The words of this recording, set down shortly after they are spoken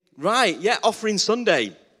Right, yeah, Offering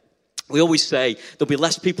Sunday. We always say there'll be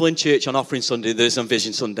less people in church on Offering Sunday than there's on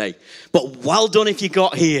Vision Sunday. But well done if you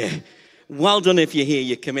got here. Well done if you're here,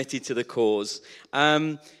 you're committed to the cause.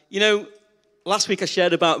 Last week I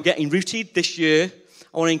shared about getting rooted. This year,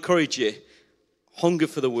 I want to encourage you. Hunger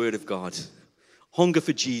for the Word of God. Hunger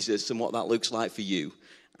for Jesus and what that looks like for you.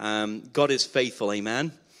 God is faithful,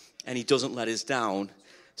 amen? And he doesn't let us down.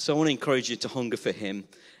 So I want to encourage you to hunger for him.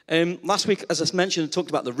 Last week, as I mentioned, I talked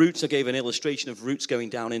about the roots. I gave an illustration of roots going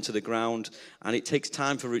down into the ground, and it takes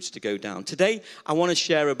time for roots to go down. Today, I want to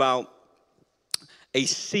share about a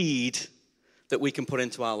seed that we can put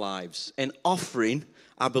into our lives. An offering,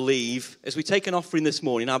 I believe, as we take an offering this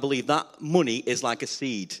morning, I believe that money is like a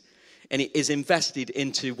seed, and it is invested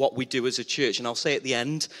into what we do as a church. And I'll say at the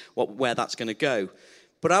end where that's going to go.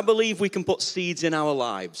 But I believe we can put seeds in our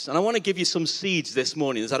lives. And I want to give you some seeds this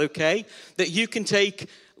morning. Is that okay? That you can take.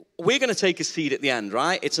 We're going to take a seed at the end,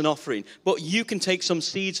 right? It's an offering. But you can take some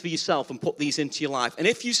seeds for yourself and put these into your life. And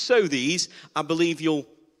if you sow these, I believe you'll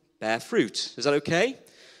bear fruit. Is that okay?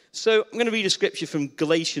 So I'm going to read a scripture from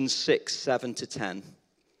Galatians 6, 7 to 10.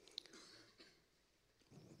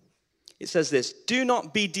 It says this, do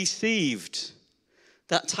not be deceived.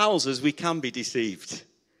 That tells us we can be deceived.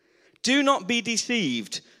 Do not be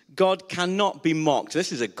deceived. God cannot be mocked.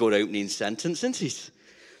 This is a good opening sentence, isn't it?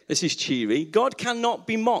 This is cheery. God cannot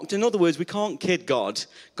be mocked. In other words, we can't kid God.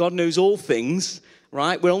 God knows all things,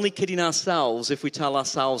 right? We're only kidding ourselves if we tell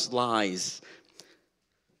ourselves lies.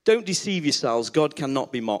 Don't deceive yourselves. God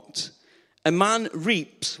cannot be mocked. A man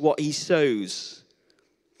reaps what he sows.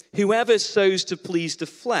 Whoever sows to please the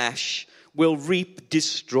flesh will reap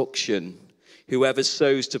destruction. Whoever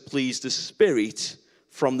sows to please the Spirit,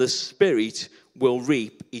 from the Spirit will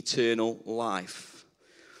reap eternal life.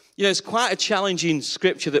 You know, it's quite a challenging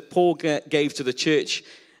scripture that Paul gave to the church,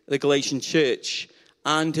 the Galatian church.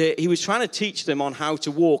 And he was trying to teach them on how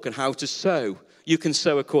to walk and how to sow. You can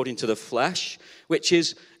sow according to the flesh, which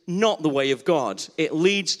is not the way of God. It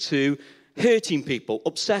leads to hurting people,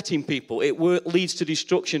 upsetting people. It leads to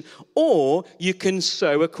destruction. Or you can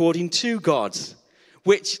sow according to God,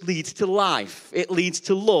 which leads to life. It leads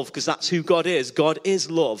to love, because that's who God is. God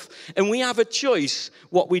is love. And we have a choice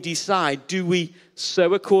what we decide. Do we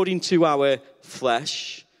sow according to our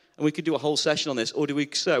flesh? And we could do a whole session on this. Or do we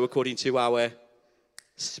sow according to our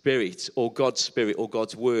Spirit, or God's Spirit, or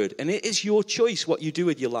God's Word? And it is your choice what you do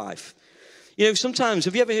with your life. You know, sometimes,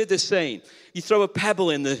 have you ever heard this saying? You throw a pebble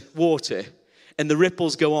in the water and the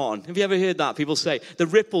ripples go on. Have you ever heard that? People say the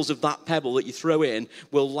ripples of that pebble that you throw in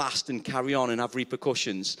will last and carry on and have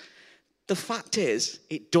repercussions. The fact is,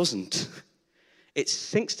 it doesn't. It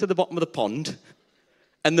sinks to the bottom of the pond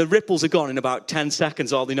and the ripples are gone in about 10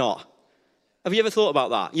 seconds, are they not? Have you ever thought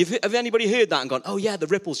about that? Have anybody heard that and gone, oh yeah, the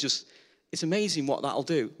ripples just, it's amazing what that'll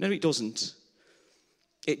do. No, it doesn't.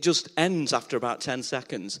 It just ends after about 10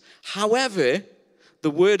 seconds. However,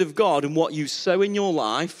 the Word of God and what you sow in your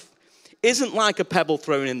life isn't like a pebble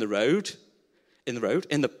thrown in the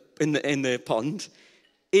pond.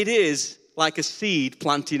 It is like a seed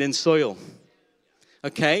planted in soil.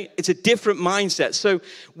 Okay? It's a different mindset. So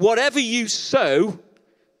whatever you sow,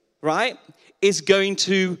 right, is going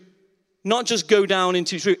to not just go down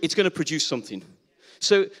into truth, it's going to produce something.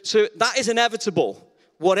 So that is inevitable.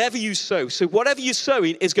 Whatever you sow. So whatever you're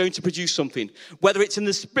sowing is going to produce something. Whether it's in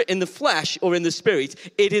the flesh or in the Spirit,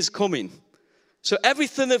 it is coming. So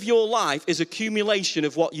everything of your life is accumulation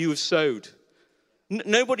of what you have sowed.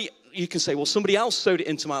 Nobody, you can say, well, somebody else sowed it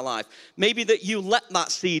into my life. Maybe that you let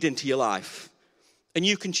that seed into your life. And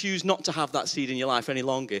you can choose not to have that seed in your life any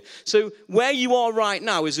longer. So where you are right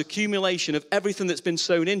now is accumulation of everything that's been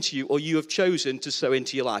sown into you or you have chosen to sow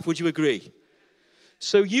into your life. Would you agree?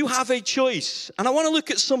 So you have a choice. And I want to look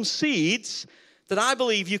at some seeds that I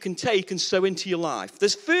believe you can take and sow into your life.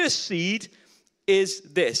 This first seed is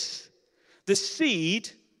this. The seed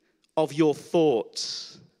of your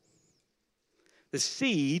thoughts. The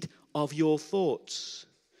seed of your thoughts.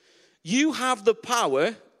 You have the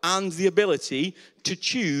power and the ability to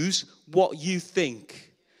choose what you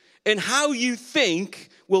think. And how you think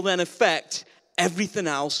will then affect everything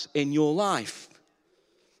else in your life.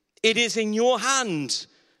 It is in your hand.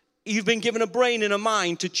 You've been given a brain and a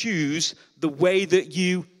mind to choose the way that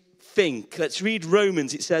you think. Let's read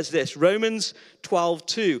Romans. It says this, Romans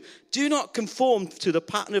 12:2. Do not conform to the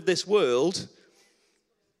pattern of this world.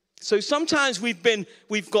 So sometimes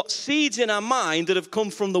we've got seeds in our mind that have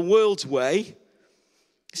come from the world's way.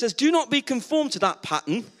 It says, do not be conformed to that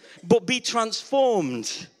pattern, but be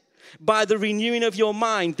transformed by the renewing of your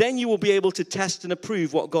mind. Then you will be able to test and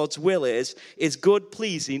approve what God's will is good,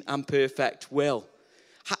 pleasing, and perfect will.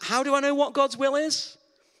 How do I know what God's will is?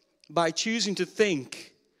 by choosing to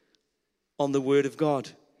think on the Word of God.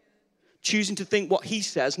 Choosing to think what he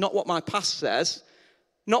says, not what my past says,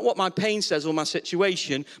 not what my pain says or my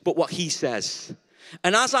situation, but what he says.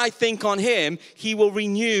 And as I think on him, he will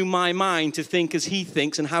renew my mind to think as he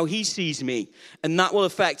thinks and how he sees me. And that will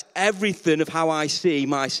affect everything of how I see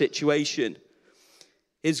my situation.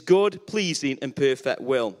 His good, pleasing, and perfect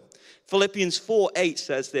will. Philippians 4:8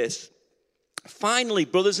 says this. Finally,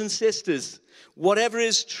 brothers and sisters, whatever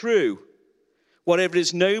is true, whatever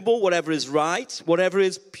is noble, whatever is right, whatever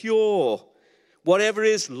is pure, whatever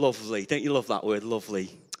is lovely. Don't you love that word,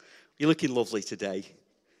 lovely? You're looking lovely today.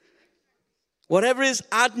 Whatever is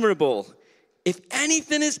admirable, if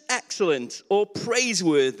anything is excellent or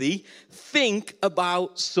praiseworthy, think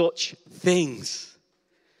about such things.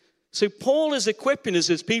 So Paul is equipping us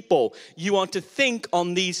as people. You want to think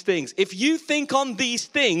on these things. If you think on these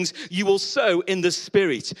things, you will sow in the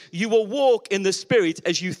Spirit. You will walk in the Spirit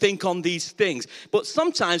as you think on these things. But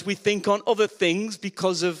sometimes we think on other things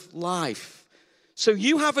because of life. So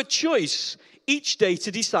you have a choice each day to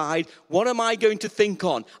decide, what am I going to think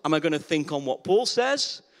on? Am I going to think on what Paul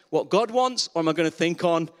says, what God wants, or am I going to think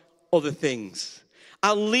on other things?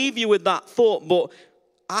 I'll leave you with that thought, but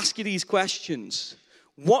ask you these questions.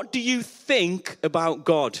 What do you think about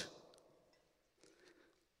God?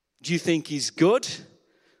 Do you think he's good?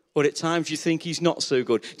 Or at times you think he's not so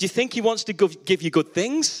good? Do you think he wants to give you good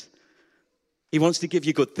things? He wants to give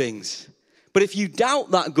you good things. But if you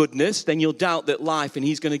doubt that goodness, then you'll doubt that life and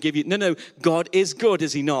he's going to give you... No, God is good,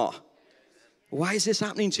 is he not? Why is this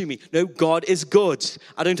happening to me? No, God is good.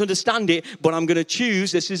 I don't understand it, but I'm going to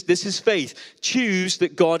choose. This is faith. Choose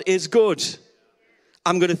that God is good.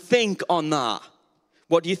 I'm going to think on that.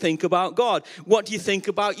 What do you think about God? What do you think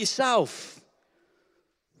about yourself?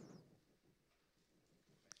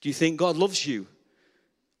 Do you think God loves you?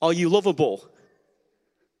 Are you lovable?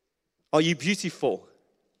 Are you beautiful?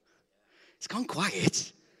 It's gone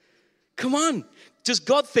quiet. Come on. Does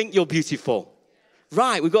God think you're beautiful?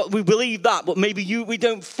 Right, we believe that, but maybe we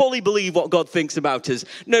don't fully believe what God thinks about us.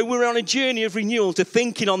 No, we're on a journey of renewal to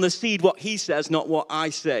thinking on the seed what he says, not what I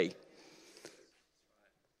say.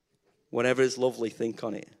 Whatever is lovely, think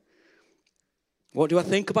on it. What do I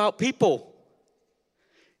think about people?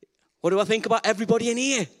 What do I think about everybody in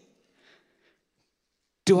here?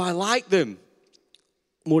 Do I like them?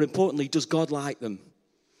 More importantly, does God like them?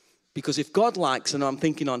 Because if God likes and I'm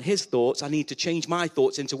thinking on his thoughts, I need to change my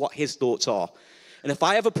thoughts into what his thoughts are. And if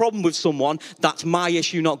I have a problem with someone, that's my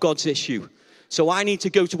issue, not God's issue. So I need to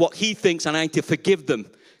go to what he thinks and I need to forgive them.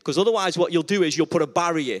 Because otherwise what you'll do is you'll put a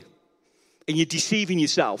barrier. And you're deceiving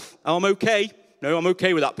yourself. Oh, I'm okay. No, I'm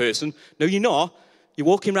okay with that person. No, you're not. You're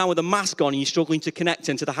walking around with a mask on and you're struggling to connect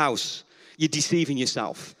into the house. You're deceiving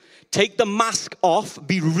yourself. Take the mask off.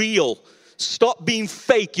 Be real. Stop being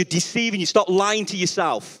fake. You're deceiving. You stop lying to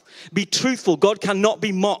yourself. Be truthful. God cannot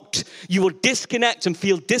be mocked. You will disconnect and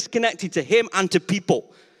feel disconnected to him and to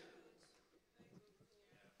people.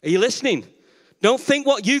 Are you listening? Don't think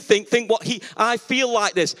what you think. Think what I feel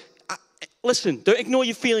like this. Listen, don't ignore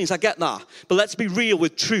your feelings, I get that. But let's be real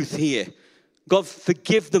with truth here. God,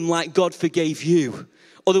 forgive them like God forgave you.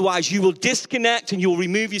 Otherwise, you will disconnect and you will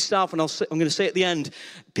remove yourself. And I'm going to say at the end,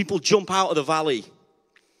 people jump out of the valley.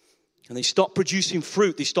 And they stop producing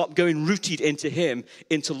fruit. They stop going rooted into him,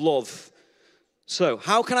 into love. So,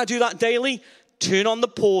 how can I do that daily? Turn on the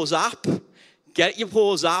Pause app. Get your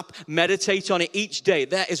Pause app, meditate on it each day.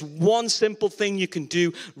 There is one simple thing you can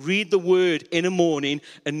do. Read the word in the morning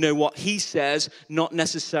and know what he says, not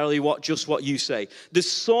necessarily just what you say. The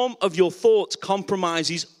sum of your thoughts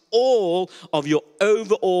compromises all of your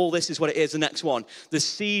overall, this is what it is, the next one, the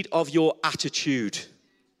seed of your attitude.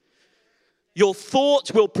 Your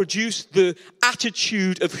thoughts will produce the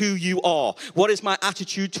attitude of who you are. What is my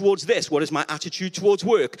attitude towards this? What is my attitude towards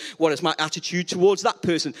work? What is my attitude towards that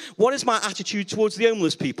person? What is my attitude towards the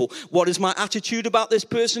homeless people? What is my attitude about this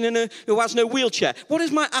person who has no wheelchair? What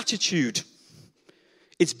is my attitude?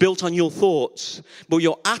 It's built on your thoughts. But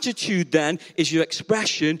your attitude then is your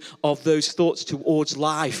expression of those thoughts towards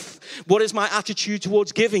life. What is my attitude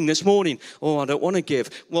towards giving this morning? Oh, I don't want to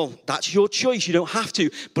give. Well, that's your choice. You don't have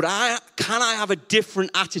to. But can I have a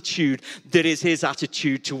different attitude that is his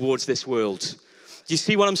attitude towards this world? Do you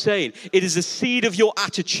see what I'm saying? It is the seed of your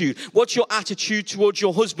attitude. What's your attitude towards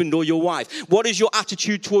your husband or your wife? What is your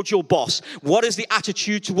attitude towards your boss? What is the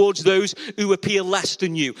attitude towards those who appear less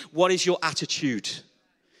than you? What is your attitude?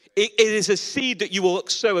 It is a seed that you will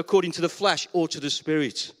sow according to the flesh or to the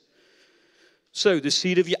spirit. So, the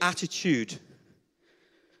seed of your attitude.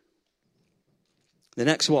 The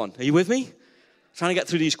next one. Are you with me? Trying to get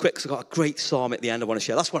through these quick because I've got a great psalm at the end I want to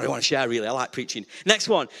share. That's what I want to share, really. I like preaching. Next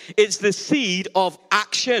one. It's the seed of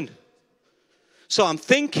action. So I'm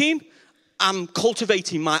thinking, I'm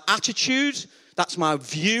cultivating my attitude. That's my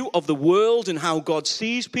view of the world and how God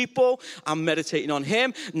sees people. I'm meditating on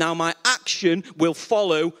him. Now my action will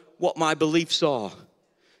follow what my beliefs are.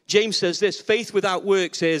 James says this, faith without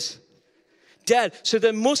works is dead. So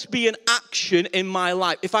there must be an action in my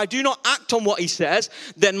life. If I do not act on what he says,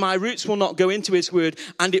 then my roots will not go into his word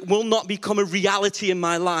and it will not become a reality in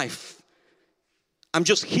my life. I'm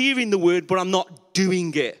just hearing the word, but I'm not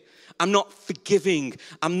doing it. I'm not forgiving.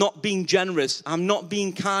 I'm not being generous. I'm not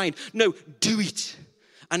being kind. No, do it.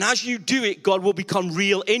 And as you do it, God will become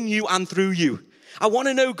real in you and through you. I want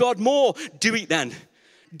to know God more. Do it then.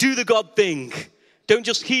 Do the God thing. Don't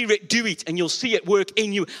just hear it, do it, and you'll see it work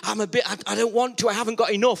in you. I don't want to, I haven't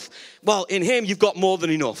got enough. Well, in him, you've got more than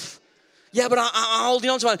enough. Yeah, but I'm holding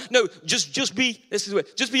on to it. No, just be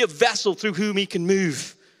a vessel through whom he can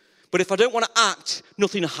move. But if I don't want to act,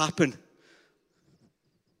 nothing will happen.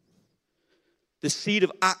 The seed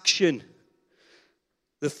of action.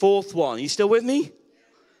 The fourth one, are you still with me?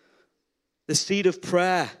 The seed of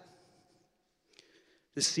prayer.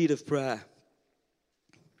 The seed of prayer.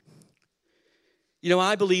 You know,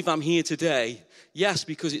 I believe I'm here today, yes,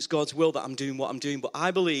 because it's God's will that I'm doing what I'm doing, but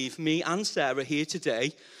I believe me and Sarah are here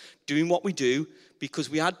today doing what we do because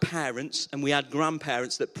we had parents and we had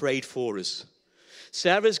grandparents that prayed for us.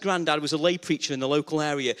 Sarah's granddad was a lay preacher in the local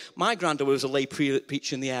area. My granddad was a lay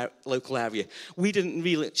preacher in the local area. We didn't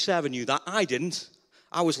really, Sarah knew that. I didn't.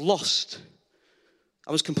 I was lost.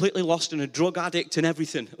 I was completely lost and a drug addict and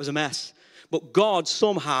everything. It was a mess. But God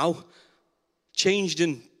somehow changed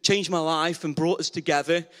my life and brought us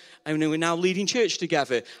together, and we're now leading church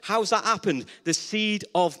together. How's that happened? The seed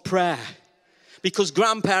of prayer. Because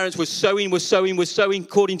grandparents were sowing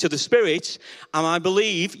according to the Spirit, and I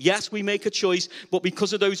believe, yes, we make a choice, but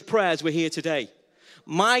because of those prayers, we're here today.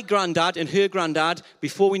 My granddad and her granddad,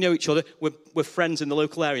 before we know each other, were friends in the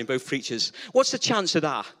local area and both preachers. What's the chance of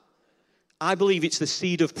that? I believe it's the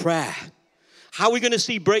seed of prayer. How are we going to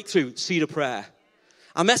see breakthrough? Seed of prayer.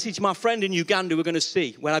 I messaged my friend in Uganda we're going to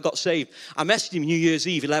see when I got saved. I messaged him New Year's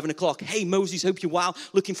Eve, 11 o'clock. Hey, Moses, hope you're well.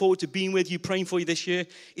 Looking forward to being with you, praying for you this year.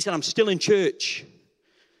 He said, I'm still in church.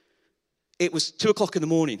 It was 2 o'clock in the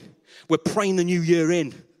morning. We're praying the new year in.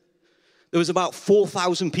 There was about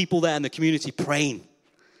 4,000 people there in the community praying.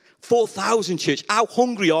 4,000, church. How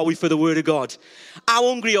hungry are we for the word of God? How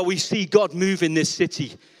hungry are we to see God move in this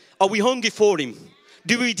city? Are we hungry for him?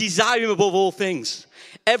 Do we desire him above all things?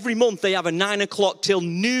 Every month they have a 9 o'clock till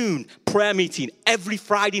noon prayer meeting. Every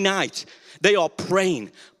Friday night they are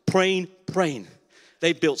praying.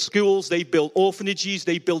 They built schools, they built orphanages,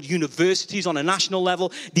 they built universities on a national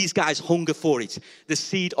level. These guys hunger for it. The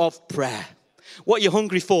seed of prayer. What are you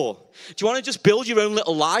hungry for? Do you want to just build your own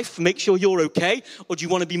little life, make sure you're okay? Or do you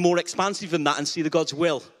want to be more expansive than that and see the God's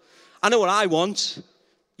will? I know what I want.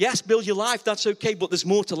 Yes, build your life, that's okay, but there's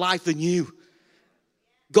more to life than you.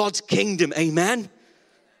 God's kingdom, amen?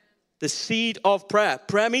 The seed of prayer.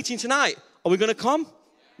 Prayer meeting tonight. Are we going to come?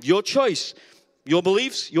 Your choice. Your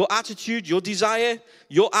beliefs, your attitude, your desire,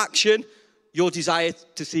 your action, your desire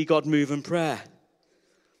to see God move in prayer.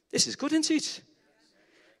 This is good, isn't it?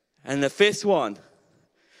 And the fifth one,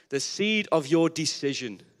 the seed of your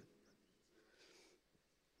decision.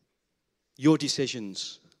 Your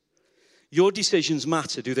decisions. Your decisions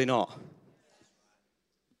matter, do they not?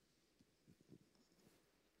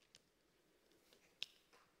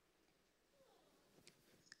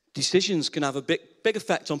 Decisions can have a big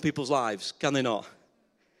effect on people's lives, can they not?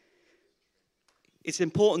 It's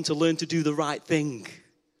important to learn to do the right thing.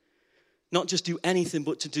 Not just do anything,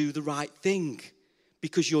 but to do the right thing.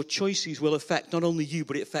 Because your choices will affect not only you,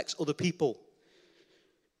 but it affects other people.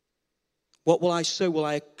 What will I sow? Will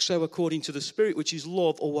I sow according to the Spirit, which is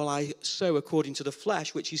love, or will I sow according to the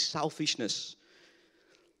flesh, which is selfishness?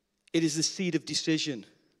 It is the seed of decision.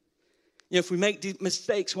 You know, if we make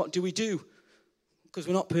mistakes, what do? Because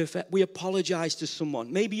we're not perfect. We apologize to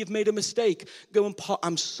someone. Maybe you've made a mistake. Go and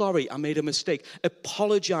I'm sorry, I made a mistake.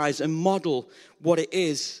 Apologize and model what it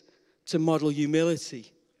is to model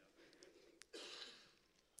humility.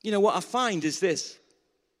 You know, what I find is this.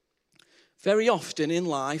 Very often in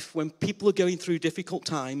life, when people are going through difficult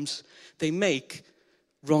times, they make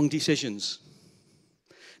wrong decisions.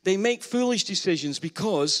 They make foolish decisions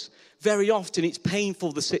because very often it's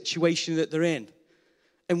painful, the situation that they're in.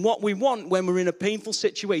 And what we want when we're in a painful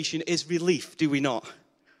situation is relief, do we not?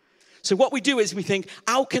 So what we do is we think,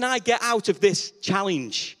 how can I get out of this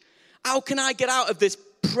challenge? How can I get out of this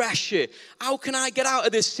pressure. How can I get out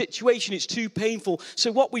of this situation? It's too painful.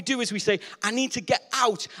 So what we do is we say, I need to get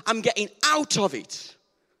out. I'm getting out of it.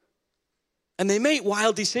 And they make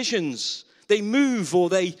wild decisions. They move, or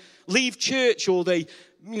they leave church, or they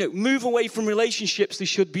move away from relationships they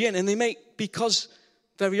should be in. And they make, because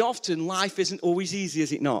very often life isn't always easy,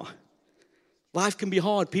 is it not? Life can be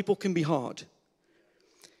hard. People can be hard.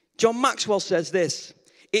 John Maxwell says this: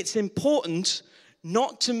 it's important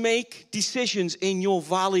not to make decisions in your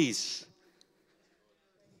valleys.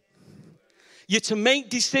 You're to make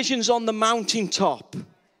decisions on the mountaintop.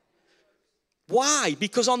 Why?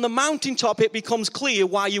 Because on the mountaintop it becomes clear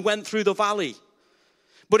why you went through the valley.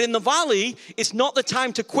 But in the valley, it's not the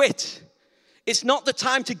time to quit. It's not the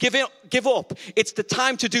time to give up. It's the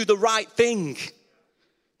time to do the right thing.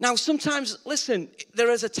 Now, sometimes, listen, there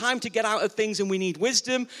is a time to get out of things, and we need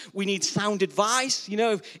wisdom. We need sound advice.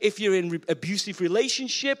 If you're in an abusive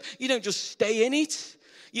relationship, you don't just stay in it.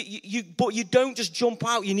 But you don't just jump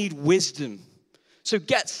out. You need wisdom. So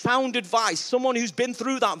get sound advice. Someone who's been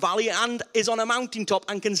through that valley and is on a mountaintop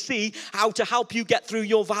and can see how to help you get through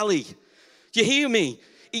your valley. Do you hear me?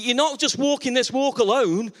 You're not just walking this walk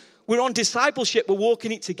alone. We're on discipleship. We're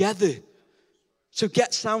walking it together. So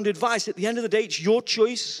get sound advice. At the end of the day, it's your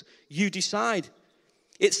choice. You decide.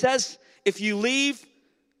 It says, if you leave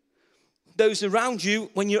those around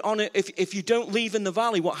you, when you're on it, if you don't leave in the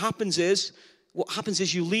valley, what happens is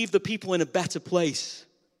you leave the people in a better place.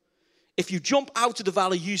 If you jump out of the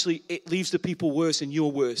valley, usually it leaves the people worse and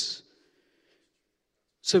you're worse.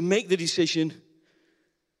 So make the decision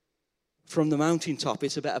from the mountaintop.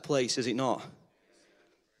 It's a better place, is it not?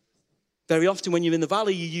 Very often when you're in the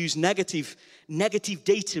valley, you use negative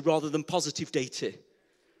data rather than positive data.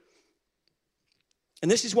 And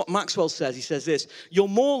this is what Maxwell says. He says this: you're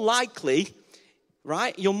more likely,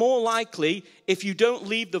 right? You're more likely if you don't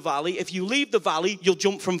leave the valley. If you leave the valley, you'll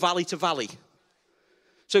jump from valley to valley.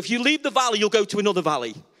 So if you leave the valley, you'll go to another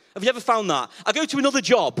valley. Have you ever found that? I go to another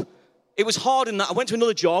job. It was hard in that. I went to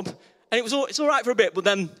another job, and it's all right for a bit, but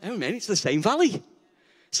then, oh man, it's the same valley.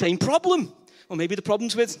 Same problem. Or maybe the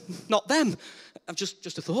problem's with not them. I've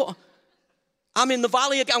just a thought. I'm in the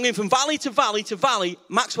valley. I'm going from valley to valley to valley.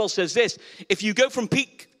 Maxwell says this: if you go from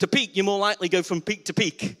peak to peak, you more likely go from peak to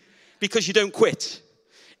peak because you don't quit.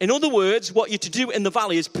 In other words, what you're to do in the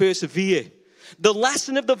valley is persevere. The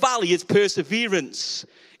lesson of the valley is perseverance.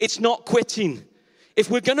 It's not quitting. If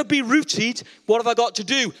we're going to be rooted, what have I got to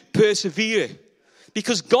do? Persevere.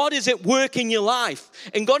 Because God is at work in your life.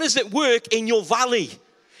 And God is at work in your valley.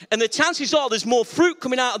 And the chances are there's more fruit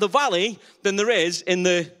coming out of the valley than there is in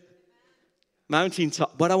the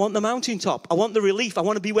mountaintop. But I want the mountaintop. I want the relief. I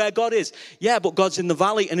want to be where God is. Yeah, but God's in the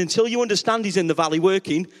valley. And until you understand he's in the valley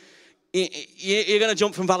working, you're going to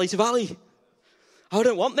jump from valley to valley. I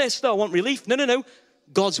don't want this, though. I want relief. No.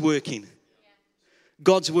 God's working.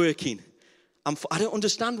 God's working. I don't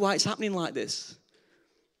understand why it's happening like this.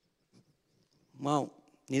 Well,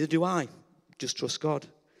 neither do I. Just trust God.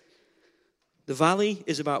 The valley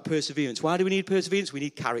is about perseverance. Why do we need perseverance? We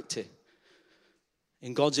need character.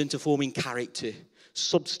 And God's into forming character,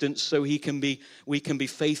 substance, so we can be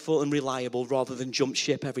faithful and reliable rather than jump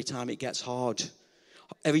ship every time it gets hard.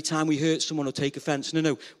 Every time we hurt someone or take offense.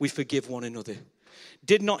 No, we forgive one another.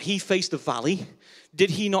 Did not he face the valley? Did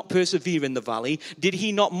he not persevere in the valley? Did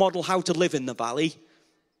he not model how to live in the valley?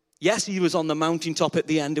 Yes, he was on the mountaintop at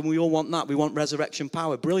the end, and we all want that. We want resurrection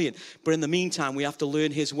power. Brilliant. But in the meantime, we have to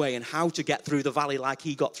learn his way and how to get through the valley like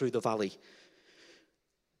he got through the valley.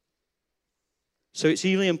 So it's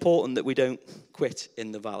really important that we don't quit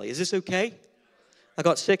in the valley. Is this okay? I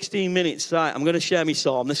got 16 minutes. Right, I'm going to share my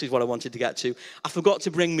psalm. This is what I wanted to get to. I forgot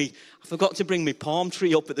to bring my palm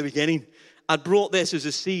tree up at the beginning. I'd brought this as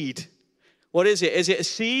a seed. What is it? Is it a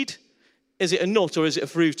seed? Is it a nut, or is it a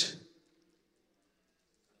fruit?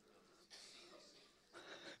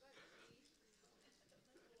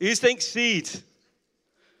 Who thinks seed?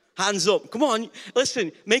 Hands up. Come on,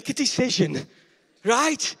 listen, make a decision,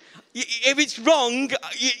 right? If it's wrong,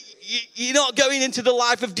 you're not going into the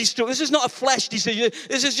life of destruction. This is not a flesh decision.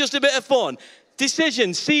 This is just a bit of fun.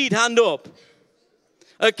 Decision, seed, hand up.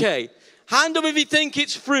 Okay, hand up if you think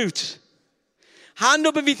it's fruit. Hand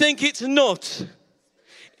up if you think it's a nut.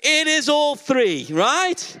 It is all three,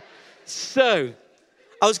 right? So,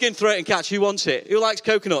 I was going to throw it and catch. Who wants it? Who likes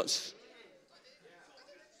coconuts?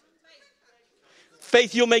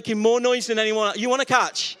 Faith, you're making more noise than anyone. You want to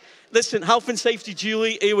catch? Listen, health and safety,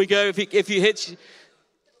 Julie. Here we go. If you hit...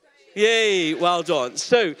 Yay, well done.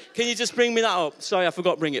 So, can you just bring me that up? Sorry, I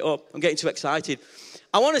forgot to bring it up. I'm getting too excited.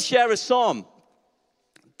 I want to share a psalm.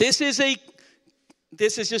 This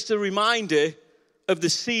is just a reminder of the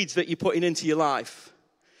seeds that you're putting into your life.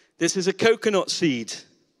 This is a coconut seed.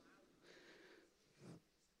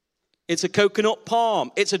 It's a coconut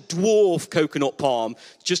palm. It's a dwarf coconut palm.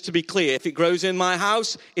 Just to be clear, if it grows in my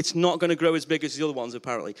house, it's not going to grow as big as the other ones,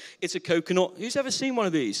 apparently. It's a coconut. Who's ever seen one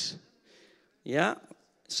of these? Yeah.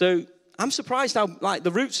 So I'm surprised how, like,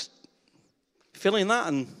 the roots filling that.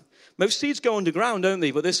 And most seeds go underground, don't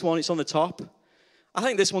they? But this one, it's on the top. I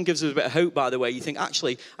think this one gives us a bit of hope, by the way. You think,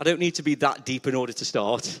 actually, I don't need to be that deep in order to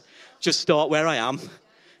start. Just start where I am.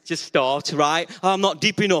 Just start, right? Oh, I'm not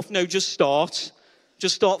deep enough. No, just start.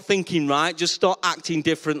 Just start thinking, right? Just start acting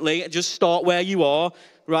differently. Just start where you are,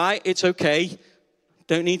 right? It's okay.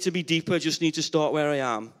 Don't need to be deeper. Just need to start where I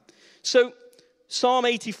am. So, Psalm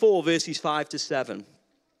 84, verses 5 to 7.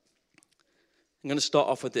 I'm going to start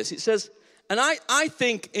off with this. It says, and I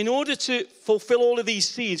think in order to fulfill all of these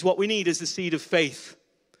seeds, what we need is the seed of faith.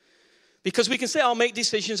 Because we can say, I'll make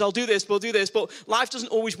decisions, I'll do this, we'll do this, but life doesn't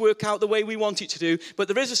always work out the way we want it to do. But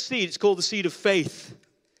there is a seed, it's called the seed of faith.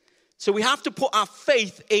 So we have to put our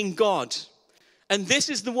faith in God. And this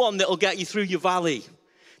is the one that will get you through your valley.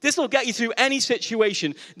 This will get you through any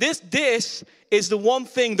situation. This is the one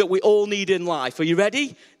thing that we all need in life. Are you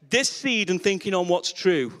ready? This seed and thinking on what's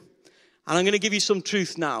true. And I'm going to give you some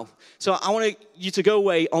truth now. So I want you to go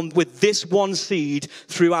away with this one seed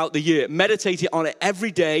throughout the year. Meditate on it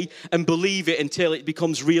every day and believe it until it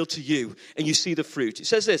becomes real to you and you see the fruit. It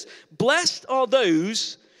says this, blessed are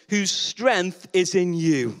those whose strength is in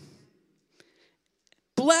you.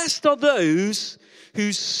 Blessed are those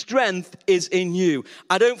whose strength is in you.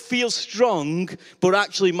 I don't feel strong, but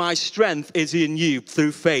actually my strength is in you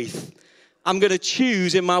through faith. I'm going to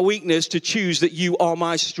choose in my weakness to choose that you are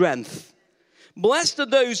my strength. Blessed are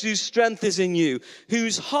those whose strength is in you,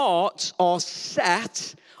 whose hearts are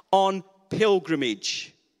set on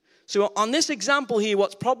pilgrimage. So on this example here,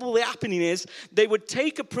 what's probably happening is they would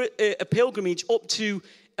take a pilgrimage up to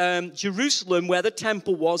Jerusalem, where the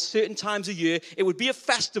temple was, certain times a year. It would be a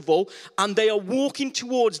festival, and they are walking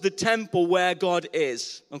towards the temple where God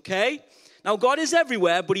is, okay? Now, God is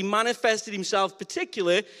everywhere, but he manifested himself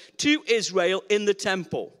particularly to Israel in the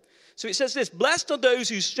temple. So it says this, blessed are those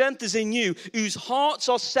whose strength is in you, whose hearts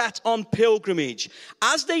are set on pilgrimage.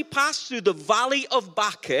 As they pass through the valley of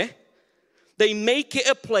Baca, they make it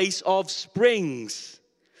a place of springs.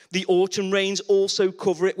 The autumn rains also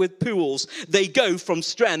cover it with pools. They go from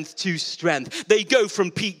strength to strength. They go from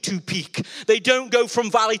peak to peak. They don't go from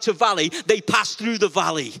valley to valley. They pass through the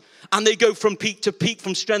valley. And they go from peak to peak,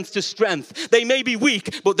 from strength to strength. They may be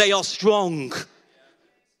weak, but they are strong.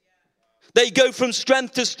 They go from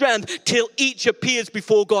strength to strength till each appears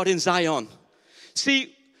before God in Zion.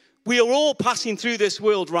 See, we are all passing through this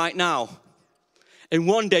world right now. And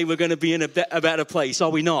one day we're going to be in a better place, are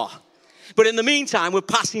we not? But in the meantime, we're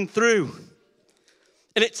passing through.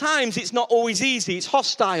 And at times, it's not always easy. It's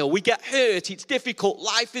hostile. We get hurt. It's difficult.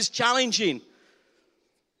 Life is challenging.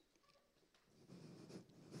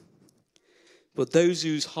 But those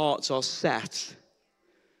whose hearts are set,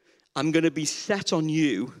 I'm going to be set on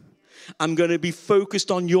you. I'm going to be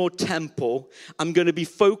focused on your temple. I'm going to be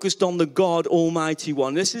focused on the God Almighty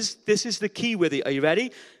One. This is the key with it. Are you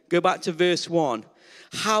ready? Go back to verse 1.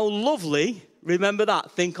 How lovely... Remember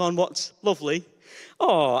that. Think on what's lovely.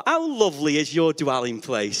 Oh, how lovely is your dwelling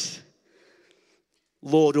place,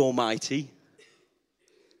 Lord Almighty.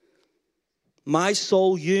 My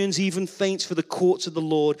soul yearns, even faints, for the courts of the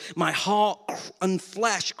Lord. My heart and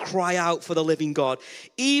flesh cry out for the living God.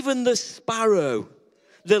 Even the sparrow,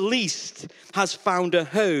 the least, has found a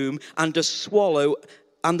home, and the swallow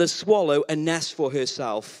a nest for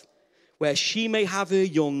herself, where she may have her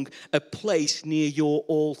young, a place near your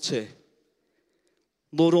altar.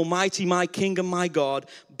 Lord Almighty, my King and my God,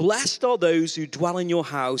 blessed are those who dwell in your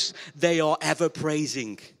house. They are ever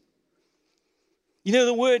praising. You know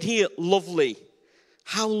the word here, lovely.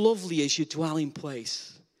 How lovely is your dwelling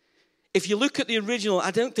place? If you look at the original,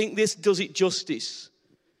 I don't think this does it justice.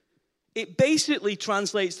 It basically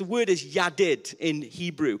translates, the word is yadid in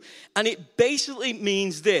Hebrew. And it basically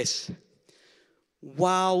means this,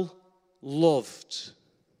 well loved.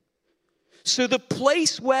 So the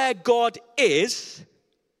place where God is,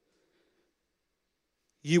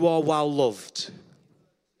 you are well loved.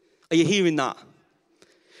 Are you hearing that?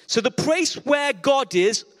 So the place where God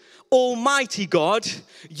is, Almighty God,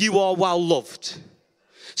 you are well loved.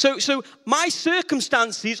 So my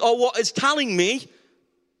circumstances are what is telling me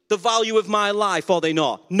the value of my life, are they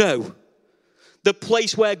not? No. The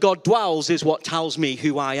place where God dwells is what tells me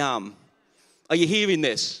who I am. Are you hearing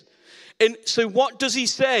this? And so what does he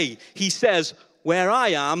say? He says, where I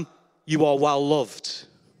am, you are well loved.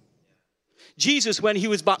 Jesus, when he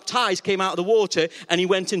was baptized, came out of the water and he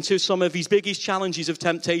went into some of his biggest challenges of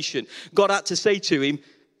temptation. God had to say to him,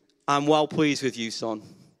 I'm well pleased with you, son.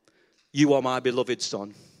 You are my beloved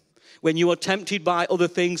son. When you are tempted by other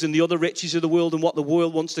things and the other riches of the world and what the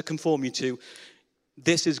world wants to conform you to,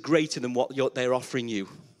 this is greater than what they're offering you.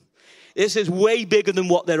 This is way bigger than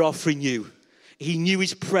what they're offering you. He knew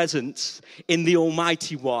his presence in the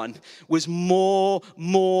Almighty One was more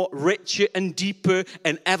richer and deeper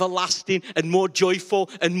and everlasting and more joyful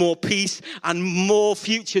and more peace and more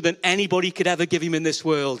future than anybody could ever give him in this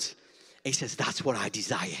world. He says, that's what I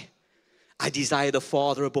desire. I desire the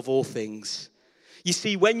Father above all things. You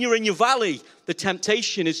see, when you're in your valley, the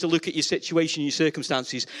temptation is to look at your situation, your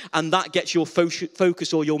circumstances, and that gets your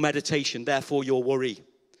focus or your meditation, therefore your worry.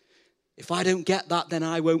 If I don't get that, then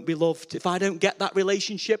I won't be loved. If I don't get that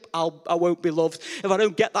relationship, I won't be loved. If I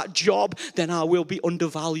don't get that job, then I will be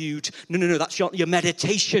undervalued. No, that's not your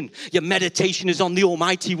meditation. Your meditation is on the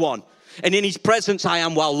Almighty One. And in his presence, I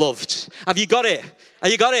am well loved. Have you got it?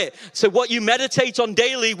 Have you got it? So what you meditate on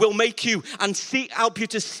daily will make you and help you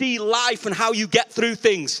to see life and how you get through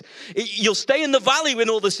things. You'll stay in the valley in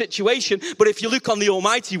all the situation, but if you look on the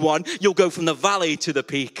Almighty One, you'll go from the valley to the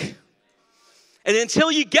peak. And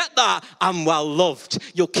until you get that, I'm well loved,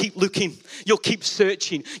 you'll keep looking, you'll keep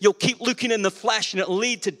searching, you'll keep looking in the flesh, and it'll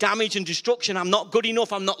lead to damage and destruction. I'm not good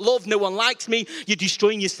enough, I'm not loved, no one likes me. You're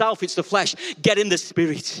destroying yourself, it's the flesh. Get in the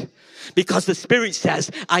Spirit, because the Spirit says,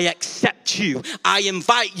 I accept you, I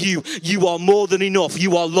invite you, you are more than enough,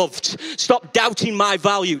 you are loved. Stop doubting my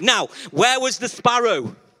value. Now, where was the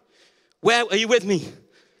sparrow? Where, are you with me?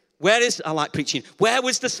 I like preaching. Where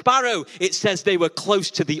was the sparrow? It says they were close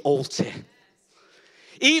to the altar.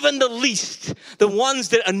 Even the least, the ones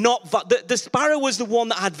that are not, the sparrow was the one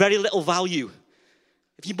that had very little value.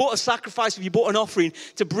 If you bought a sacrifice, if you bought an offering,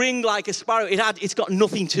 to bring like a sparrow, it's got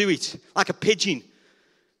nothing to it, like a pigeon.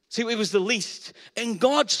 So it was the least. And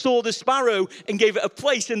God saw the sparrow and gave it a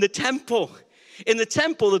place in the temple. In the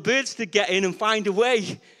temple, the birds could get in and find a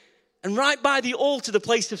way. And right by the altar, the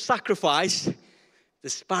place of sacrifice, the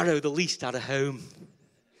sparrow, the least, had a home.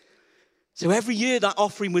 So every year that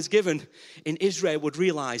offering was given, in Israel would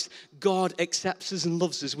realize God accepts us and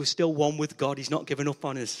loves us. We're still one with God. He's not given up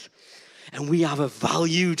on us. And we have a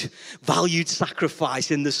valued sacrifice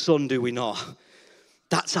in the Son, do we not?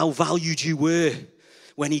 That's how valued you were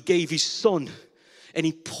when he gave his Son. And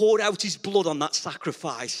he poured out his blood on that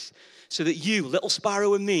sacrifice so that you, little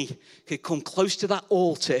sparrow and me, could come close to that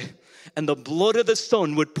altar. And the blood of the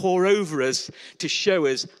Son would pour over us to show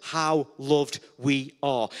us how loved we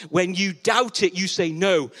are. When you doubt it, you say,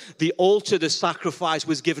 no, the altar, the sacrifice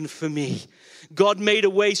was given for me. God made a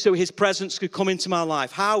way so his presence could come into my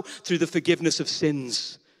life. How? Through the forgiveness of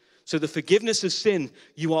sins. So the forgiveness of sin,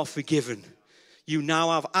 you are forgiven. You now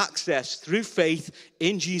have access through faith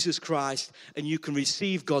in Jesus Christ, and you can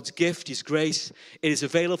receive God's gift, his grace. It is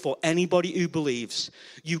available for anybody who believes.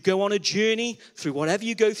 You go on a journey through whatever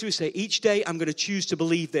you go through. Say, each day I'm going to choose to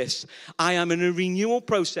believe this. I am in a renewal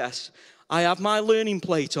process. I have my learning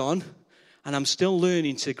plate on, and I'm still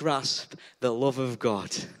learning to grasp the love of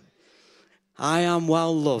God. I am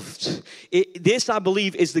well loved. This, I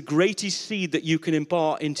believe, is the greatest seed that you can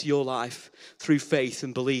impart into your life through faith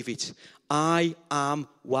and believe it. I am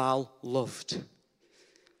well loved.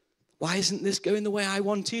 Why isn't this going the way I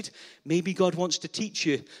wanted? Maybe God wants to teach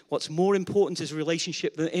you what's more important as a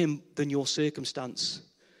relationship than your circumstance.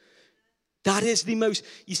 That is the most,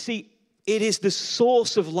 you see, it is the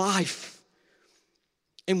source of life.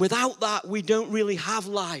 And without that, we don't really have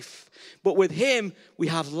life. But with him, we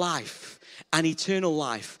have life and eternal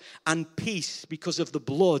life and peace, because of the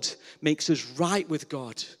blood makes us right with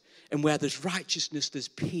God. And where there's righteousness, there's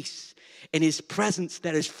peace. In his presence,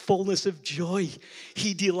 there is fullness of joy.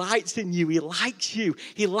 He delights in you. He likes you.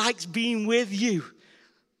 He likes being with you.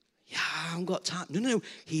 Yeah, I haven't got time. No.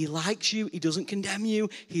 He likes you. He doesn't condemn you.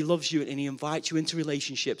 He loves you, and he invites you into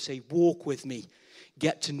relationship. Say, walk with me.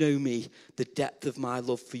 Get to know me, the depth of my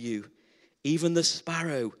love for you. Even the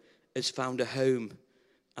sparrow has found a home,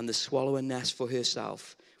 and the swallow a nest for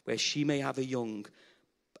herself, where she may have a young,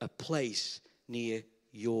 a place near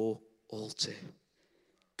your altar.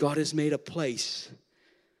 God has made a place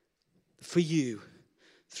for you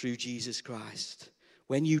through Jesus Christ.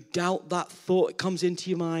 When you doubt that thought that comes into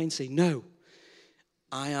your mind, say, no,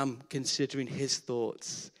 I am considering his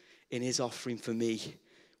thoughts in his offering for me,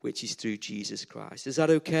 which is through Jesus Christ. Is that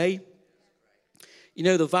okay? You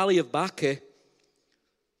know, the Valley of Baca,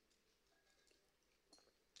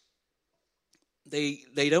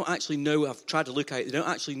 they don't actually know. I've tried to look at it. They don't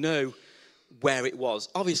actually know where it was.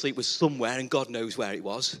 Obviously, it was somewhere, and God knows where it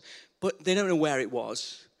was. But they don't know where it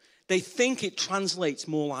was. they think it translates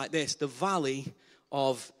more like this: the valley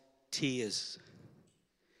of tears.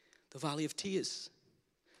 The valley of tears.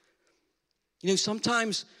 You know,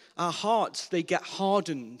 sometimes our hearts, they get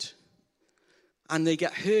hardened and they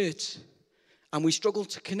get hurt, and we struggle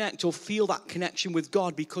to connect or feel that connection with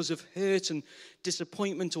God because of hurt and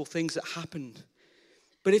disappointment or things that happened.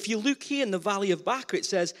 But if you look here in the valley of Baca, it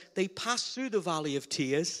says they passed through the valley of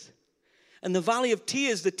tears. And the valley of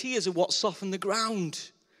tears, the tears are what soften the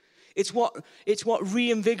ground. It's what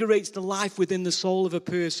reinvigorates the life within the soul of a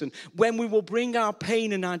person. When we will bring our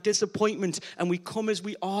pain and our disappointment and we come as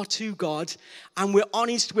we are to God and we're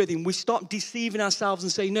honest with him, we stop deceiving ourselves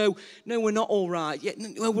and say, no, we're not all right. Yeah,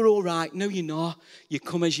 no, we're all right. No, you're not. You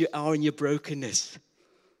come as you are in your brokenness.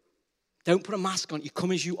 Don't put a mask on. You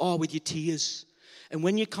come as you are with your tears. And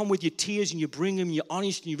when you come with your tears and you bring them, you're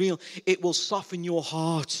honest and you're real, it will soften your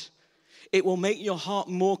heart. It will make your heart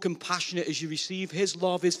more compassionate as you receive his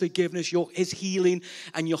love, his forgiveness, his healing,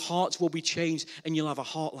 and your hearts will be changed, and you'll have a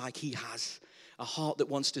heart like he has. A heart that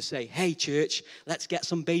wants to say, hey, church, let's get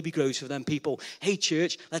some baby grows for them people. Hey,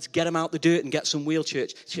 church, let's get them out the dirt and get some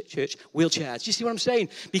wheelchairs. Do you see what I'm saying?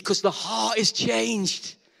 Because the heart is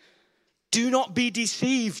changed. Do not be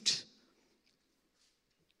deceived.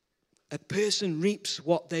 A person reaps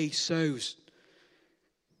what they sows.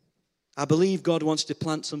 I believe God wants to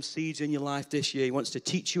plant some seeds in your life this year. He wants to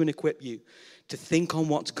teach you and equip you to think on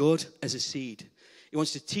what's good as a seed. He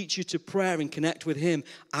wants to teach you to pray and connect with him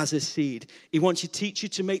as a seed. He wants to teach you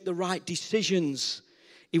to make the right decisions.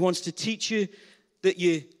 He wants to teach you that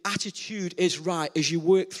your attitude is right as you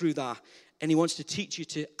work through that. And he wants to teach you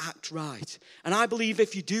to act right. And I believe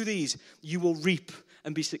if you do these, you will reap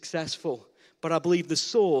and be successful. But I believe the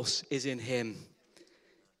source is in him.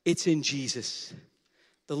 It's in Jesus.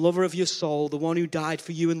 The lover of your soul, the one who died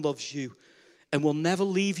for you and loves you and will never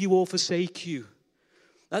leave you or forsake you.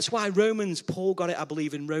 That's why Paul got it, I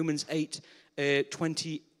believe, in Romans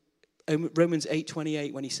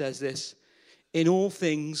 8:28 when he says this. In all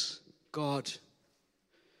things, God.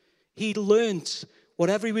 He learnt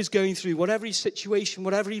whatever he was going through, whatever his situation,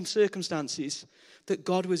 whatever his circumstances, that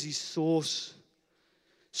God was his source.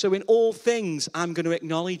 So in all things, I'm going to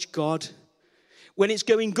acknowledge God. When it's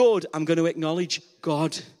going good, I'm going to acknowledge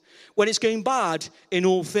God. When it's going bad, in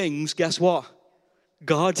all things, guess what?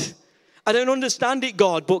 God. I don't understand it,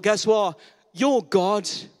 God, but guess what? You're God.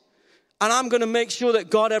 And I'm going to make sure that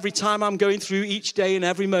God, every time I'm going through each day and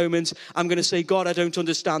every moment, I'm going to say, God, I don't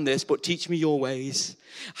understand this, but teach me your ways.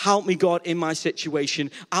 Help me, God, in my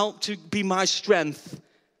situation. Help to be my strength,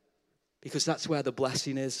 because that's where the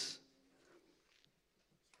blessing is.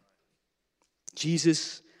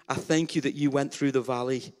 Jesus, I thank you that you went through the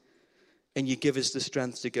valley and you give us the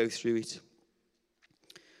strength to go through it.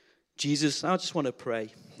 Jesus, I just want to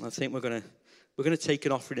pray. I think we're going to take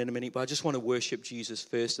an offering in a minute, but I just want to worship Jesus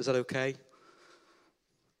first. Is that okay?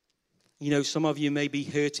 You know, some of you may be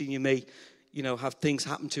hurting. You may, have things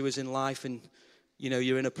happen to us in life, and,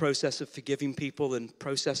 you're in a process of forgiving people and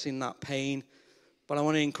processing that pain. But I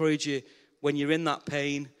want to encourage you, when you're in that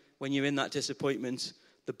pain, when you're in that disappointment,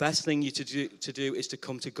 the best thing to do is to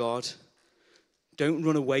come to God. Don't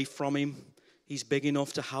run away from him. He's big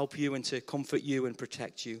enough to help you and to comfort you and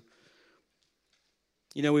protect you.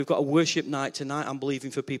 We've got a worship night tonight. I'm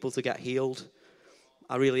believing for people to get healed.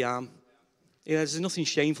 I really am. There's nothing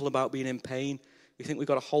shameful about being in pain. We think we've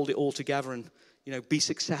got to hold it all together and, be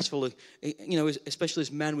successful. Especially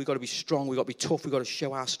as men, we've got to be strong. We've got to be tough. We've got to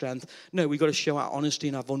show our strength. No, we've got to show our honesty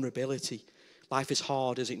and our vulnerability. Life is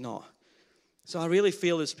hard, is it not? So I really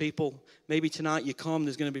feel as people, maybe tonight you come,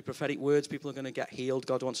 there's going to be prophetic words, people are going to get healed,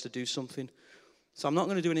 God wants to do something. So I'm not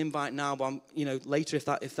going to do an invite now, but later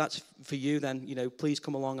if that's for you, then, please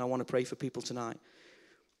come along. I want to pray for people tonight.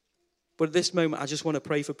 But at this moment, I just want to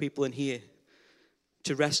pray for people in here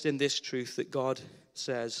to rest in this truth that God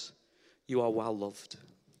says you are well loved.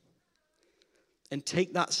 And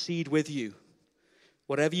take that seed with you,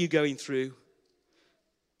 whatever you're going through.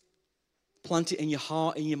 Plant it in your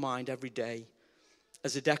heart, in your mind every day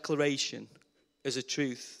as a declaration, as a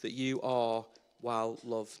truth that you are well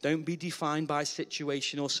loved. Don't be defined by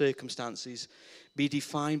situation or circumstances. Be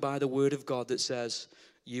defined by the word of God that says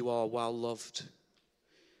you are well loved.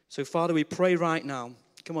 So, Father, we pray right now.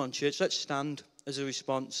 Come on, church, let's stand as a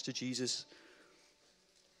response to Jesus.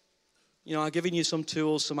 I've given you some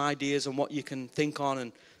tools, some ideas on what you can think on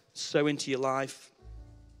and sow into your life.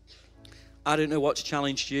 I don't know what's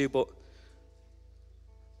challenged you, but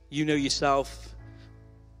you know yourself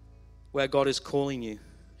where God is calling you.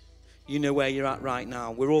 You know where you're at right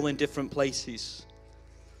now. We're all in different places.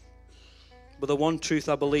 But the one truth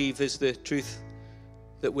I believe is the truth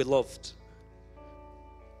that we're loved.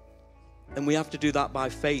 And we have to do that by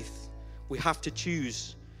faith. We have to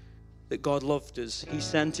choose that God loved us. He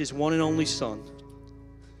sent his one and only Son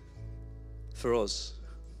for us.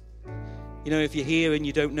 You know, if you're here and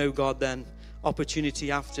you don't know God, then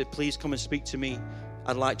opportunity after, please come and speak to me.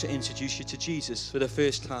 I'd like to introduce you to Jesus for the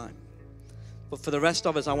first time. But for the rest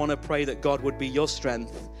of us, I want to pray that God would be your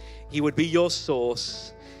strength. He would be your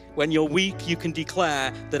source. When you're weak, you can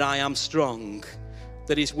declare that I am strong,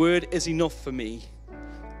 that his word is enough for me.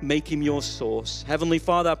 Make him your source. Heavenly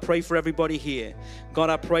Father, I pray for everybody here. God,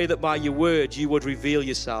 I pray that by your word, you would reveal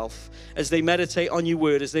yourself. As they meditate on your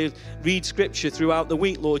word, as they read scripture throughout the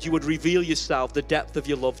week, Lord, you would reveal yourself, the depth of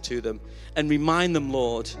your love to them, and remind them,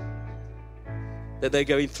 Lord, that they're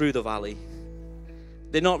going through the valley.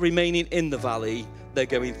 They're not remaining in the valley, they're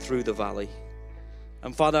going through the valley.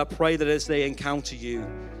 And Father, I pray that as they encounter you,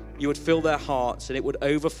 you would fill their hearts and it would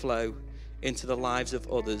overflow into the lives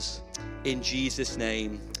of others. In Jesus'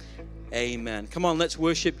 name, amen. Come on, let's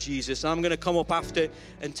worship Jesus. I'm going to come up after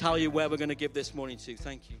and tell you where we're going to give this morning to.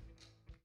 Thank you.